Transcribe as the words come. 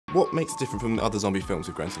What makes it different from the other zombie films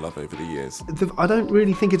we've grown to love over the years? I don't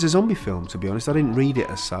really think it's a zombie film, to be honest. I didn't read it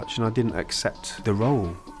as such, and I didn't accept the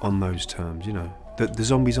role on those terms, you know. The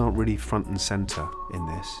zombies aren't really front and centre in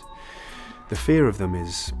this. The fear of them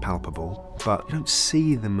is palpable, but you don't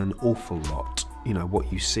see them an awful lot. You know,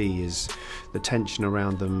 what you see is the tension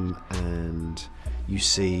around them, and you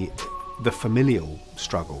see the familial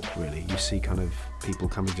struggle, really. You see kind of people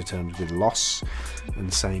coming to terms with loss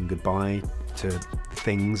and saying goodbye to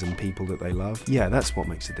things and people that they love. Yeah, that's what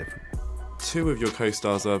makes it different. Two of your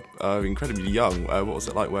co-stars are incredibly young. What was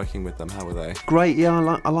it like working with them? How were they? Great,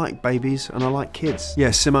 yeah, I like babies and I like kids.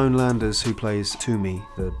 Yeah, Simone Landers, who plays Toomey,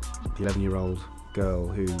 the 11-year-old girl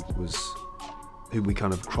who we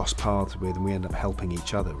kind of crossed paths with, and we ended up helping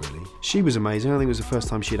each other, really. She was amazing. I think it was the first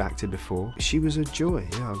time she'd acted before. She was a joy,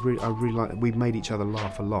 yeah, I really liked it. We made each other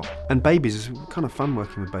laugh a lot. And babies, is kind of fun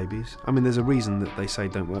working with babies. I mean, there's a reason that they say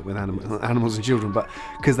don't work with animals and children, but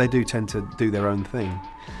because they do tend to do their own thing.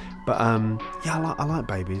 But yeah, I like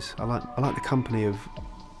babies. I like the company of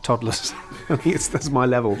toddlers. I think that's my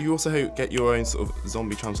level. You also get your own sort of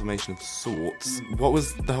zombie transformation of sorts. What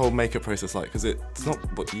was the whole makeup process like? Because it's not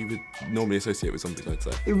what you would normally associate with zombies, I'd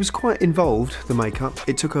say. It was quite involved, the makeup.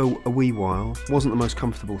 It took a wee while. It wasn't the most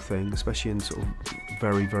comfortable thing, especially in sort of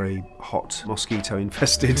very, very hot,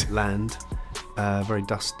 mosquito-infested land. Very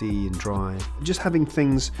dusty and dry. Just having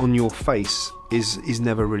things on your face is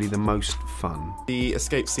never really the most fun. The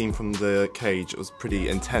escape scene from the cage was pretty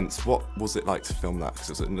intense. What was it like to film that?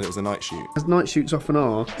 Because it was a night shoot. As night shoots often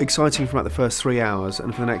are, exciting for about the first 3 hours,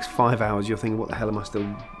 and for the next 5 hours you're thinking, what the hell am I still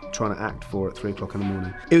trying to act for at 3 o'clock in the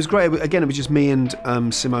morning? It was great. Again, it was just me and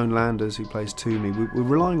Simone Landers, who plays Toomey. We're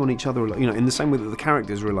relying on each other, you know, in the same way that the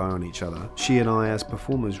characters rely on each other. She and I, as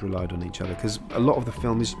performers, relied on each other, because a lot of the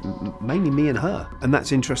film is mainly me and her. And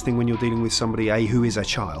that's interesting when you're dealing with somebody, A, who is a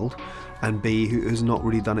child, and B, who has not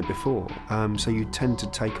really done it before. So you tend to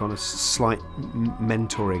take on a slight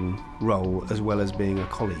mentoring role as well as being a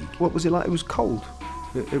colleague. What was it like? It was cold.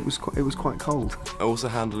 It was quite cold. Also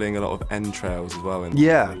handling a lot of entrails as well. And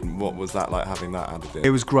yeah. What was that like, having that added in? It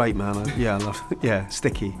was great, man. Yeah, I loved it. Yeah,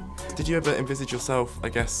 sticky. Did you ever envisage yourself, I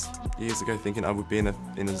guess, years ago, thinking I would be in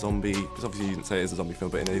a zombie, because obviously you didn't say it is a zombie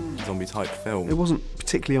film, but in a zombie type film? It wasn't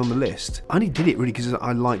particularly on the list. I only did it really because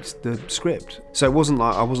I liked the script. So it wasn't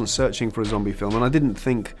like I wasn't searching for a zombie film, and I didn't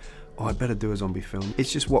think, oh, I'd better do a zombie film.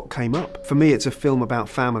 It's just what came up. For me, it's a film about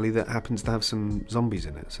family that happens to have some zombies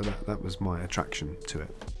in it, so that was my attraction to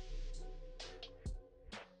it.